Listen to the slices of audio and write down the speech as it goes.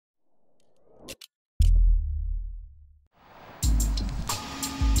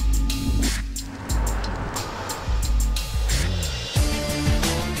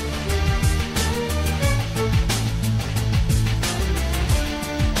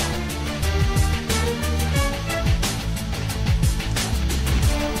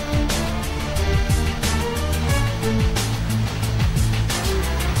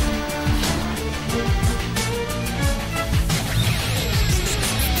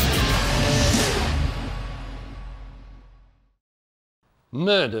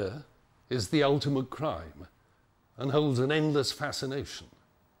Murder is the ultimate crime and holds an endless fascination.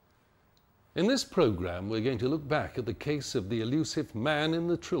 In this programme, we're going to look back at the case of the elusive man in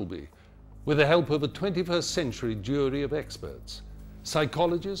the Trilby with the help of a 21st century jury of experts: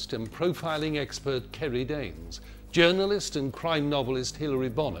 psychologist and profiling expert Kerry Danes, journalist and crime novelist Hilary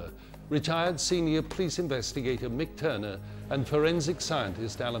Bonner, retired senior police investigator Mick Turner, and forensic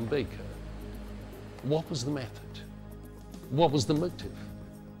scientist Alan Baker. What was the method? What was the motive?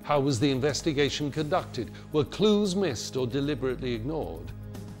 How was the investigation conducted? Were clues missed or deliberately ignored?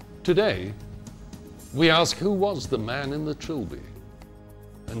 Today, we ask, who was the man in the Trilby?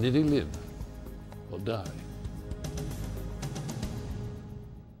 And did he live or die?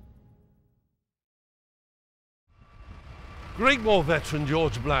 Great War veteran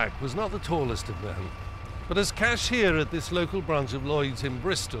George Black was not the tallest of men, but as cashier at this local branch of Lloyd's in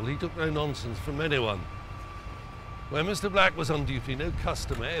Bristol, he took no nonsense from anyone. When Mr. Black was on duty, no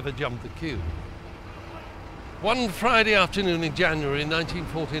customer ever jumped the queue. One Friday afternoon in January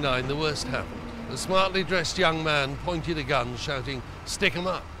 1949, the worst happened. A smartly dressed young man pointed a gun, shouting, "Stick 'em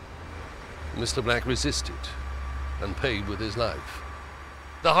up." Mr. Black resisted and paid with his life.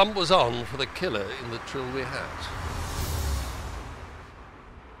 The hunt was on for the killer in the Trilby hat.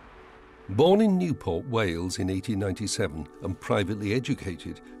 Born in Newport, Wales in 1897 and privately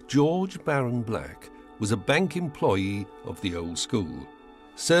educated, George Baron Black was a bank employee of the old school.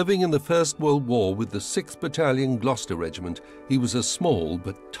 Serving in the First World War with the 6th Battalion Gloucester Regiment, he was a small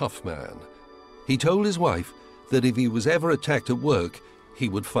but tough man. He told his wife that if he was ever attacked at work, he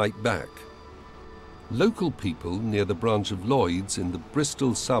would fight back. Local people near the branch of Lloyd's in the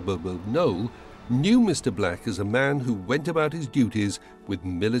Bristol suburb of Knowle knew Mr. Black as a man who went about his duties with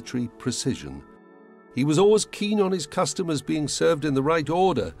military precision. He was always keen on his customers being served in the right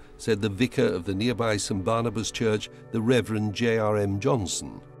order, said the vicar of the nearby St. Barnabas Church, the Reverend J.R.M.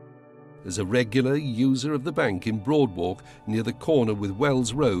 Johnson. As a regular user of the bank in Broadwalk near the corner with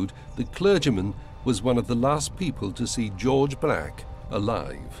Wells Road, the clergyman was one of the last people to see George Black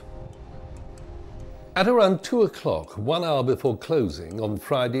alive. At around 2 o'clock, 1 hour before closing, on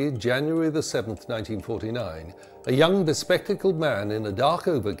Friday, January the 7th, 1949, a young bespectacled man in a dark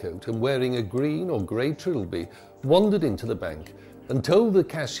overcoat and wearing a green or grey trilby wandered into the bank and told the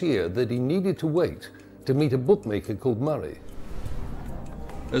cashier that he needed to wait to meet a bookmaker called Murray.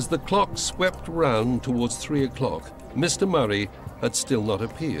 As the clock swept round towards 3 o'clock, Mr. Murray had still not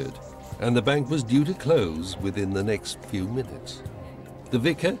appeared, and the bank was due to close within the next few minutes. The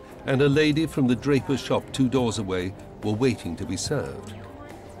vicar and a lady from the draper's shop 2 doors away were waiting to be served.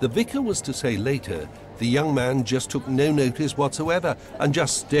 The vicar was to say later, the young man just took no notice whatsoever and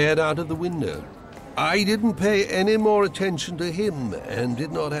just stared out of the window. "I didn't pay any more attention to him and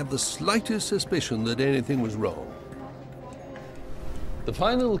did not have the slightest suspicion that anything was wrong." The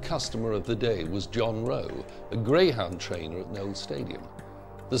final customer of the day was John Rowe, a greyhound trainer at Knowle Stadium.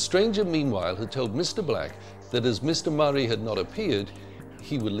 The stranger, meanwhile, had told Mr. Black that as Mr. Murray had not appeared,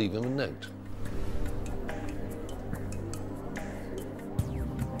 he would leave him a note.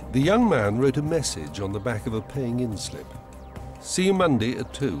 The young man wrote a message on the back of a paying-in slip. "See you Monday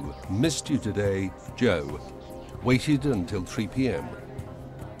at 2. Missed you today, Joe." Waited until 3 p.m.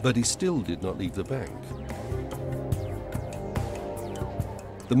 But he still did not leave the bank.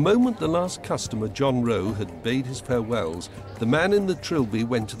 The moment the last customer, John Rowe, had bade his farewells, the man in the Trilby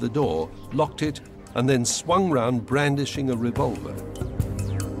went to the door, locked it, and then swung round brandishing a revolver.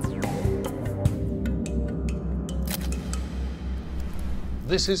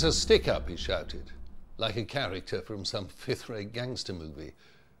 "This is a stick-up," he shouted, like a character from some fifth-rate gangster movie.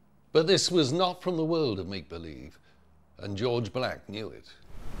 But this was not from the world of make-believe, and George Black knew it.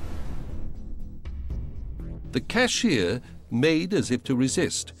 The cashier made as if to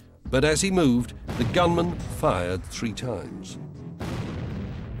resist, but as he moved, the gunman fired 3 times.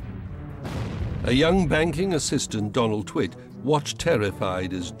 A young banking assistant, Donald Twitt, watched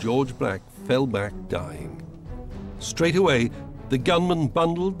terrified as George Black fell back dying. Straight away, the gunman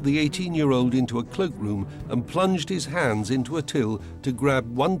bundled the 18-year-old into a cloakroom and plunged his hands into a till to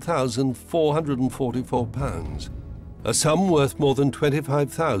grab £1,444, a sum worth more than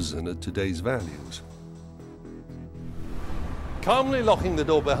 $25,000 at today's values. Calmly locking the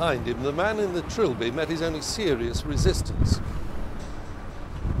door behind him, the man in the Trilby met his only serious resistance.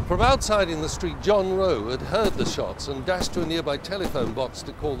 From outside in the street, John Rowe had heard the shots and dashed to a nearby telephone box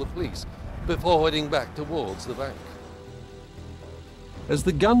to call the police before heading back towards the bank. As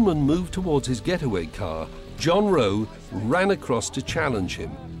the gunman moved towards his getaway car, John Rowe ran across to challenge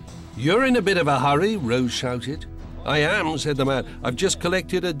him. "You're in a bit of a hurry," Rowe shouted. "I am," said the man. "I've just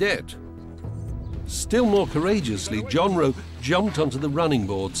collected a debt." Still more courageously, John Rowe jumped onto the running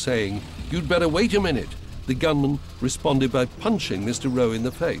board, saying, "You'd better wait a minute." The gunman responded by punching Mr. Rowe in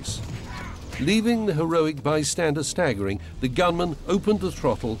the face. Leaving the heroic bystander staggering, the gunman opened the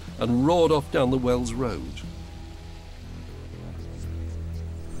throttle and roared off down the Wells Road.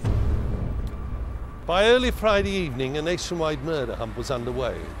 By early Friday evening, a nationwide murder hunt was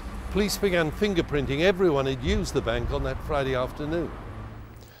underway. Police began fingerprinting everyone who'd used the bank on that Friday afternoon.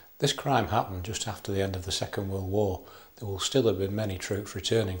 This crime happened just after the end of the Second World War. There will still have been many troops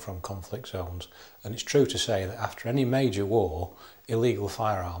returning from conflict zones, and it's true to say that after any major war, illegal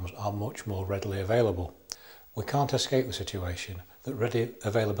firearms are much more readily available. We can't escape the situation that ready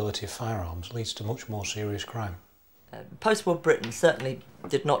availability of firearms leads to much more serious crime. Post-war Britain certainly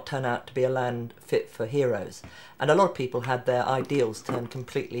did not turn out to be a land fit for heroes, and a lot of people had their ideals turned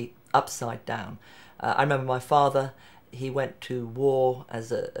completely upside down. I remember my father. He went to war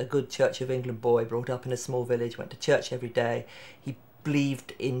as a good Church of England boy, brought up in a small village, went to church every day. He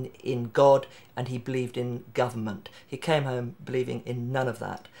believed in God and he believed in government. He came home believing in none of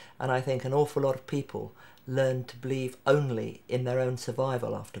that. And I think an awful lot of people learned to believe only in their own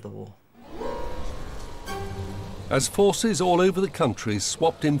survival after the war. As forces all over the country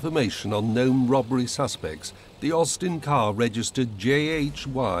swapped information on known robbery suspects, the Austin car registered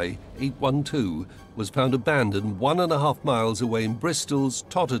JHY 812 was found abandoned 1.5 miles away in Bristol's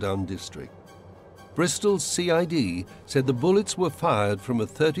Totterdown district. Bristol's CID said the bullets were fired from a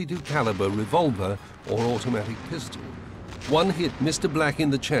 .32 caliber revolver or automatic pistol. One hit Mr. Black in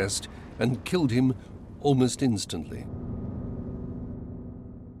the chest and killed him almost instantly.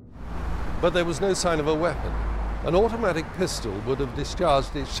 But there was no sign of a weapon. An automatic pistol would have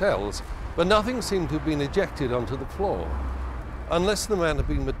discharged its shells, but nothing seemed to have been ejected onto the floor, unless the man had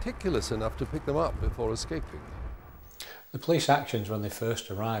been meticulous enough to pick them up before escaping. The police actions when they first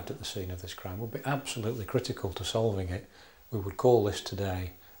arrived at the scene of this crime would be absolutely critical to solving it. We would call this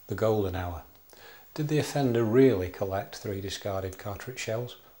today the golden hour. Did the offender really collect 3 discarded cartridge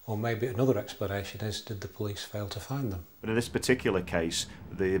shells? Or maybe another explanation is, did the police fail to find them? But in this particular case,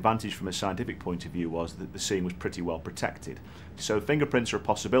 the advantage from a scientific point of view was that the scene was pretty well protected. So fingerprints are a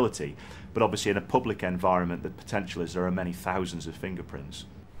possibility, but obviously in a public environment, the potential is there are many thousands of fingerprints.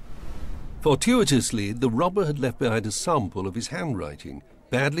 Fortuitously, the robber had left behind a sample of his handwriting,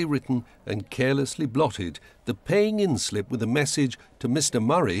 badly written and carelessly blotted. The paying-in slip with a message to Mr.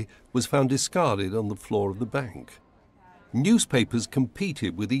 Murray was found discarded on the floor of the bank. Newspapers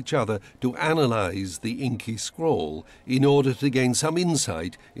competed with each other to analyse the inky scrawl in order to gain some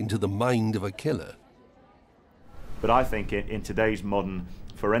insight into the mind of a killer. But I think in today's modern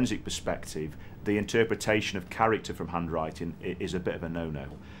forensic perspective, the interpretation of character from handwriting is a bit of a no-no.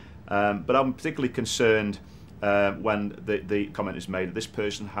 But I'm particularly concerned when the comment is made that this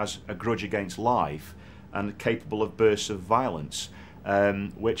person has a grudge against life and capable of bursts of violence.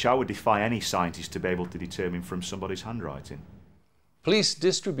 Which I would defy any scientist to be able to determine from somebody's handwriting. Police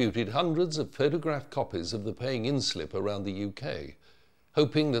distributed hundreds of photographed copies of the paying-in slip around the UK,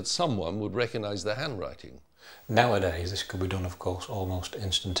 hoping that someone would recognise the handwriting. Nowadays, this could be done, of course, almost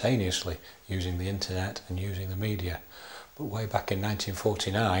instantaneously, using the internet and using the media. But way back in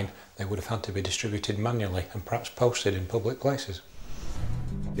 1949, they would have had to be distributed manually and perhaps posted in public places.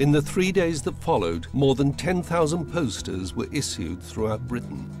 In the 3 days that followed, more than 10,000 posters were issued throughout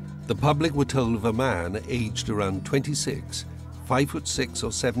Britain. The public were told of a man aged around 26, 5'6"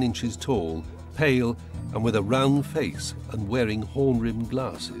 or 7 inches tall, pale and with a round face and wearing horn-rimmed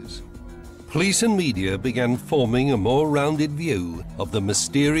glasses. Police and media began forming a more rounded view of the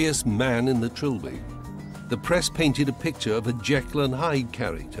mysterious man in the trilby. The press painted a picture of a Jekyll and Hyde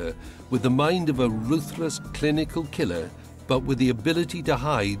character with the mind of a ruthless clinical killer, but with the ability to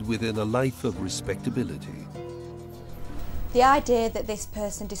hide within a life of respectability. The idea that this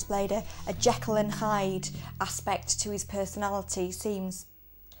person displayed a Jekyll and Hyde aspect to his personality seems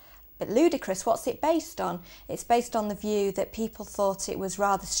a bit ludicrous. What's it based on? It's based on the view that people thought it was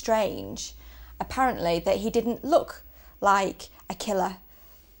rather strange, apparently, that he didn't look like a killer.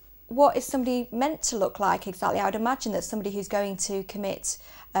 What is somebody meant to look like exactly? I would imagine that somebody who's going to commit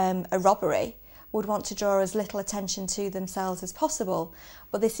a robbery would want to draw as little attention to themselves as possible.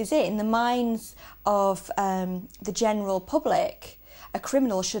 But this is it. In the minds of the general public, a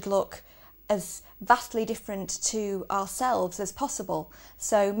criminal should look as vastly different to ourselves as possible.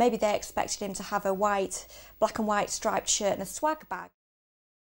 So maybe they expected him to have a black and white striped shirt and a swag bag.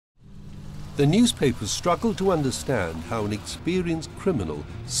 The newspapers struggled to understand how an experienced criminal,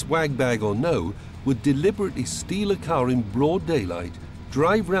 swag bag or no, would deliberately steal a car in broad daylight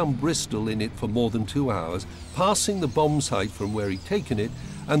drive round Bristol in it for more than 2 hours, passing the bomb site from where he'd taken it,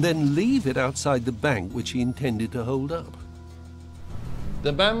 and then leave it outside the bank which he intended to hold up.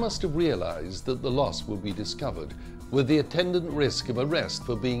 The man must have realised that the loss would be discovered, with the attendant risk of arrest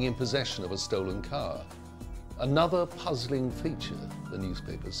for being in possession of a stolen car. Another puzzling feature, the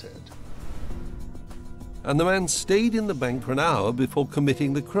newspaper said. And the man stayed in the bank for an hour before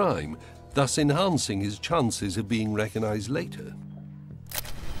committing the crime, thus enhancing his chances of being recognised later.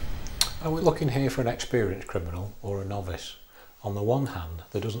 Are we looking here for an experienced criminal or a novice? On the one hand,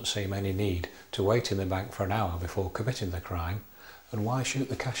 there doesn't seem any need to wait in the bank for an hour before committing the crime, and why shoot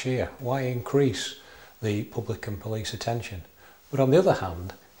the cashier? Why increase the public and police attention? But on the other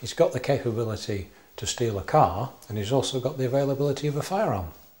hand, he's got the capability to steal a car, and he's also got the availability of a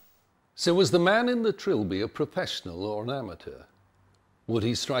firearm. So was the man in the Trilby a professional or an amateur? Would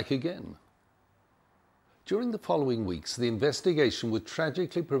he strike again? During the following weeks, the investigation would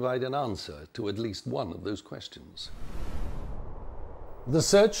tragically provide an answer to at least one of those questions. The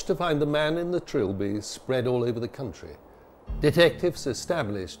search to find the man in the Trilby spread all over the country. Detectives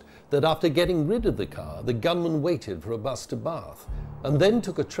established that after getting rid of the car, the gunman waited for a bus to Bath and then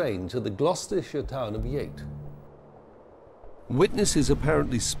took a train to the Gloucestershire town of Yate. Witnesses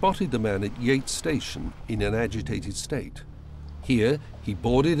apparently spotted the man at Yate station in an agitated state. Here, he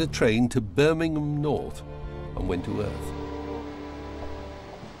boarded a train to Birmingham North and went to earth.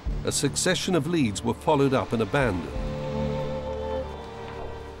 A succession of leads were followed up and abandoned.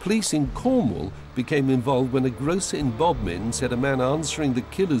 Police in Cornwall became involved when a grocer in Bodmin said a man answering the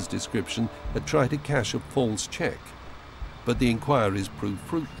killer's description had tried to cash a false cheque, but the inquiries proved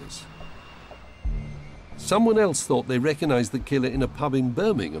fruitless. Someone else thought they recognised the killer in a pub in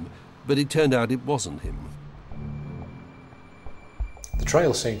Birmingham, but it turned out it wasn't him. The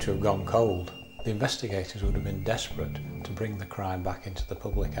trail seemed to have gone cold. The investigators would have been desperate to bring the crime back into the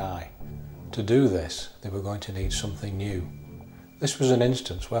public eye. To do this, they were going to need something new. This was an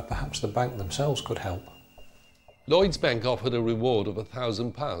instance where perhaps the bank themselves could help. Lloyd's bank offered a reward of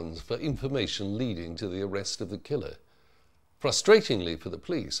 £1,000 for information leading to the arrest of the killer. Frustratingly for the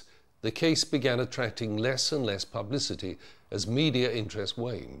police, the case began attracting less and less publicity as media interest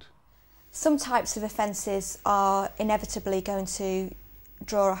waned. Some types of offences are inevitably going to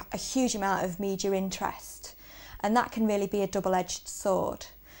draw a huge amount of media interest, and that can really be a double-edged sword,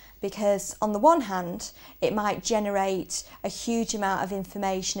 because on the one hand it might generate a huge amount of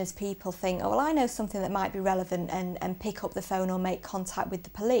information as people think, oh well, I know something that might be relevant, and pick up the phone or make contact with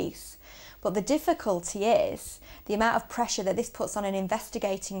the police. But the difficulty is the amount of pressure that this puts on an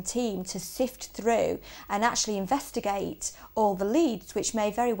investigating team to sift through and actually investigate all the leads, which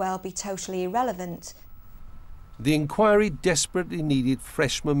may very well be totally irrelevant. The inquiry desperately needed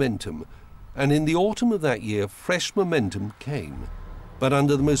fresh momentum, and in the autumn of that year, fresh momentum came, but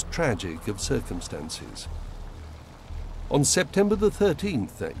under the most tragic of circumstances. On September the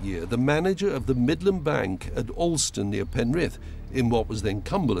 13th that year, the manager of the Midland Bank at Alston near Penrith, in what was then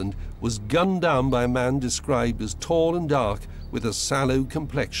Cumberland, was gunned down by a man described as tall and dark with a sallow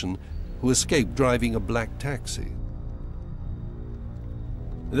complexion who escaped driving a black taxi.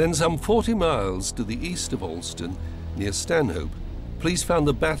 Then some 40 miles to the east of Alston, near Stanhope, police found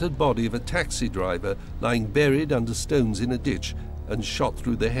the battered body of a taxi driver lying buried under stones in a ditch and shot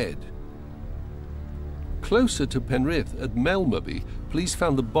through the head. Closer to Penrith, at Melmerby, police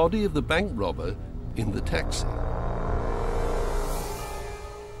found the body of the bank robber in the taxi.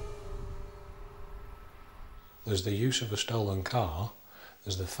 There's the use of a stolen car,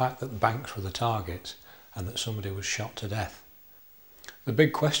 there's the fact that banks were the target, and that somebody was shot to death. The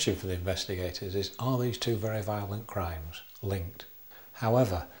big question for the investigators is, are these two very violent crimes linked?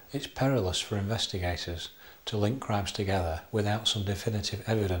 However, it's perilous for investigators to link crimes together without some definitive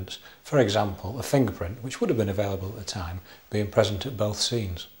evidence. For example, a fingerprint, which would have been available at the time, being present at both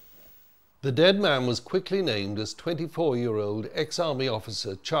scenes. The dead man was quickly named as 24-year-old ex-army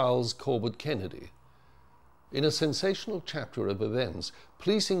officer Charles Corbett Kennedy. In a sensational chapter of events,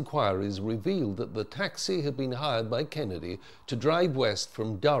 police inquiries revealed that the taxi had been hired by Kennedy to drive west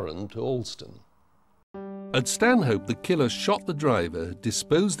from Durham to Alston. At Stanhope, the killer shot the driver,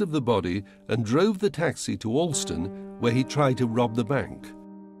 disposed of the body, and drove the taxi to Alston, where he tried to rob the bank.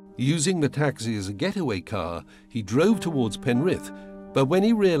 Using the taxi as a getaway car, he drove towards Penrith, but when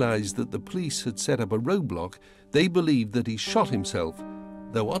he realised that the police had set up a roadblock, they believed that he shot himself,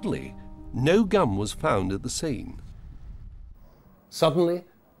 though oddly, no gun was found at the scene. Suddenly,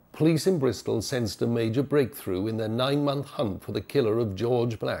 police in Bristol sensed a major breakthrough in their 9-month hunt for the killer of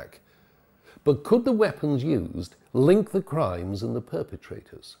George Black. But could the weapons used link the crimes and the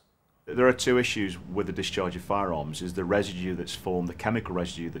perpetrators? There are two issues with the discharge of firearms: is the residue that's formed, the chemical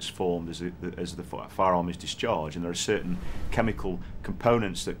residue that's formed as the firearm is discharged, and there are certain chemical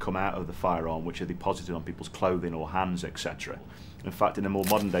components that come out of the firearm which are deposited on people's clothing or hands, etc. In fact, in a more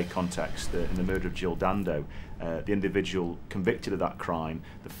modern day context, in the murder of Jill Dando, the individual convicted of that crime,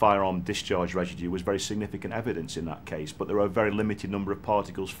 the firearm discharge residue was very significant evidence in that case, but there are a very limited number of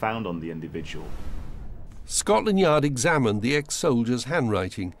particles found on the individual. Scotland Yard examined the ex-soldier's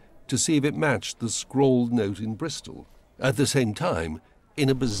handwriting to see if it matched the scrawled note in Bristol. At the same time, in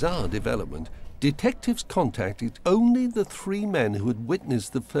a bizarre development, detectives contacted only the three men who had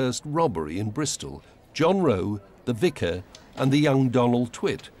witnessed the first robbery in Bristol, John Rowe, the vicar, and the young Donald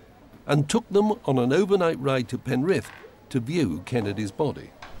Twitt, and took them on an overnight ride to Penrith to view Kennedy's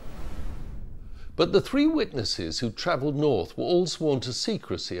body. But the three witnesses who travelled north were all sworn to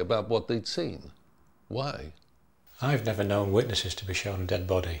secrecy about what they'd seen. Why? I've never known witnesses to be shown a dead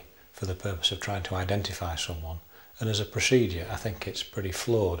body for the purpose of trying to identify someone, and as a procedure I think it's pretty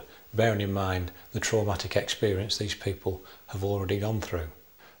flawed, bearing in mind the traumatic experience these people have already gone through.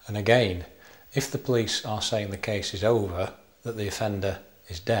 And again, if the police are saying the case is over, that the offender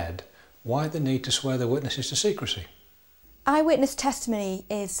is dead, why the need to swear the witnesses to secrecy? Eyewitness testimony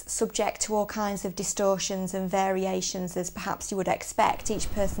is subject to all kinds of distortions and variations, as perhaps you would expect. Each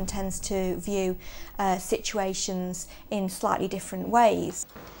person tends to view situations in slightly different ways.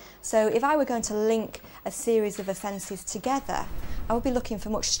 So if I were going to link a series of offences together, I would be looking for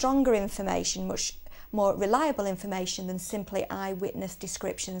much stronger information, much more reliable information than simply eyewitness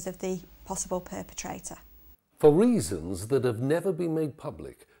descriptions of the possible perpetrator. For reasons that have never been made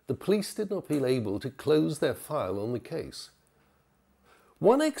public, the police did not feel able to close their file on the case.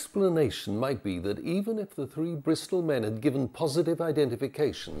 One explanation might be that even if the three Bristol men had given positive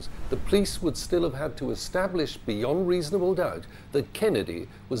identifications, the police would still have had to establish beyond reasonable doubt that Kennedy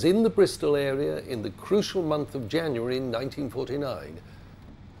was in the Bristol area in the crucial month of January 1949.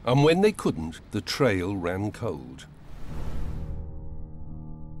 And when they couldn't, the trail ran cold.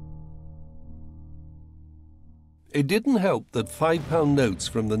 It didn't help that £5 notes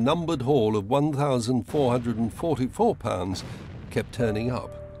from the numbered haul of £1,444 kept turning up.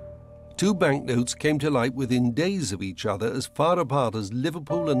 Two banknotes came to light within days of each other as far apart as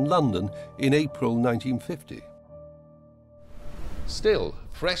Liverpool and London in April 1950. Still,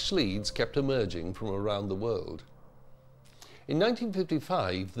 fresh leads kept emerging from around the world. In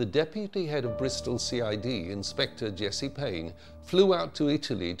 1955, the deputy head of Bristol CID, Inspector Jesse Payne, flew out to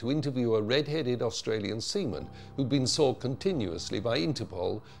Italy to interview a red-headed Australian seaman who'd been sought continuously by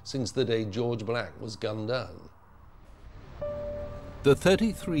Interpol since the day George Black was gunned down. The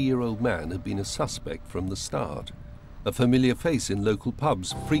 33-year-old man had been a suspect from the start. A familiar face in local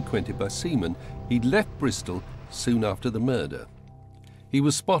pubs frequented by seamen, he'd left Bristol soon after the murder. He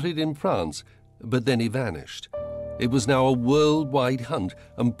was spotted in France, but then he vanished. It was now a worldwide hunt,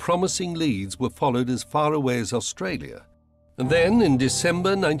 and promising leads were followed as far away as Australia. And then, in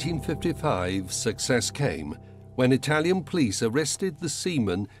December 1955, success came, when Italian police arrested the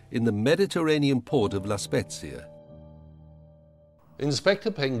seaman in the Mediterranean port of La Spezia. Inspector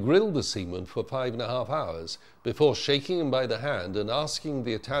Payne grilled the seaman for 5.5 hours before shaking him by the hand and asking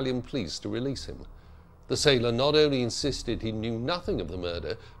the Italian police to release him. The sailor not only insisted he knew nothing of the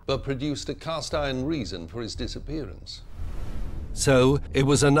murder, but produced a cast-iron reason for his disappearance. So it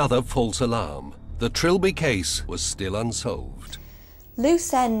was another false alarm. The Trilby case was still unsolved.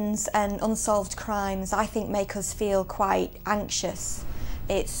 Loose ends and unsolved crimes, I think, make us feel quite anxious.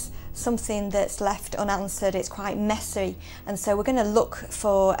 It's something that's left unanswered, it's quite messy, and so we're going to look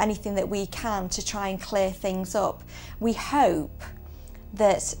for anything that we can to try and clear things up. We hope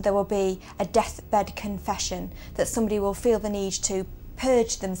that there will be a deathbed confession, that somebody will feel the need to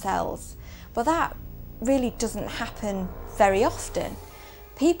purge themselves, but that really doesn't happen very often.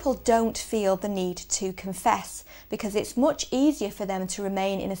 People don't feel the need to confess because it's much easier for them to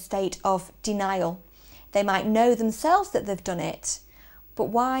remain in a state of denial. They might know themselves that they've done it, but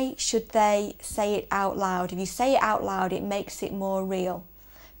why should they say it out loud? If you say it out loud, it makes it more real.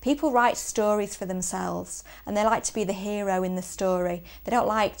 People write stories for themselves and they like to be the hero in the story. They don't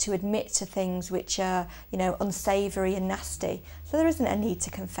like to admit to things which are, unsavoury and nasty. So there isn't a need to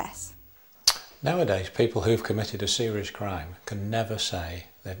confess. Nowadays, people who've committed a serious crime can never say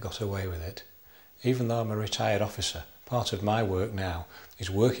they've got away with it. Even though I'm a retired officer, part of my work now is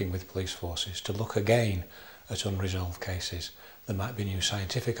working with police forces to look again at unresolved cases. There might be new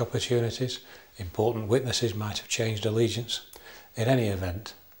scientific opportunities, important witnesses might have changed allegiance. In any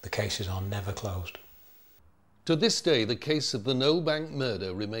event, the cases are never closed. To this day, the case of the Knowlbank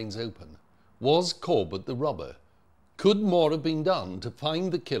murder remains open. Was Corbett the robber? Could more have been done to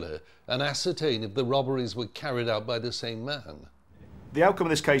find the killer and ascertain if the robberies were carried out by the same man? The outcome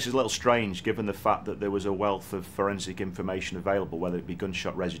of this case is a little strange given the fact that there was a wealth of forensic information available, whether it be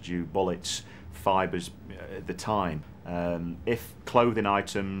gunshot residue, bullets, fibres at the time. If clothing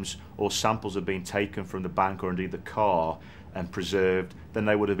items or samples had been taken from the bank or indeed the car and preserved, then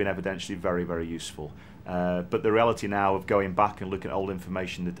they would have been evidentially very, very useful. But the reality now of going back and looking at old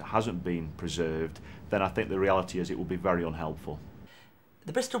information that hasn't been preserved, then I think the reality is it will be very unhelpful.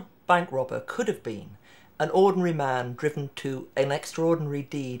 The Bristol bank robber could have been an ordinary man driven to an extraordinary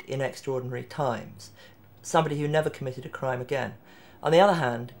deed in extraordinary times, somebody who never committed a crime again. On the other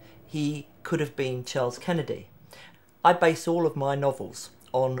hand, he could have been Charles Kennedy. I base all of my novels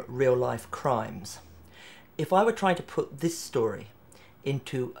on real-life crimes. If I were trying to put this story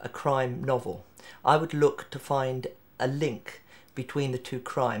into a crime novel, I would look to find a link between the two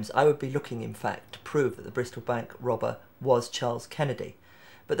crimes. I would be looking, in fact, to prove that the Bristol bank robber was Charles Kennedy.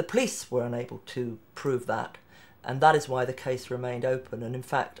 But the police were unable to prove that, and that is why the case remained open, and in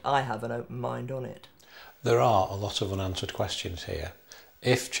fact I have an open mind on it. There are a lot of unanswered questions here.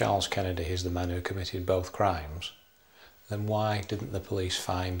 If Charles Kennedy is the man who committed both crimes, then why didn't the police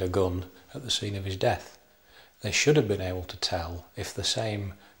find a gun at the scene of his death? They should have been able to tell if the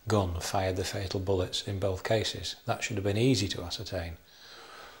same gun fired the fatal bullets in both cases. That should have been easy to ascertain.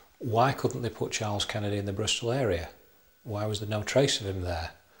 Why couldn't they put Charles Kennedy in the Bristol area? Why was there no trace of him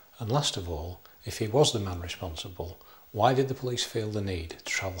there? And last of all, if he was the man responsible, why did the police feel the need to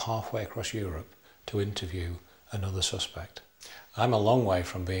travel halfway across Europe to interview another suspect? I'm a long way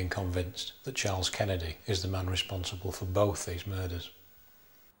from being convinced that Charles Kennedy is the man responsible for both these murders.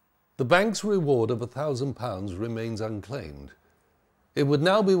 The bank's reward of £1,000 remains unclaimed. It would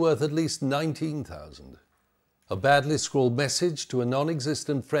now be worth at least £19,000. A badly scrawled message to a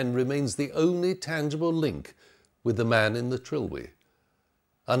non-existent friend remains the only tangible link with the man in the Trilby,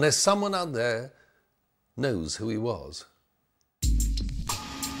 unless someone out there knows who he was.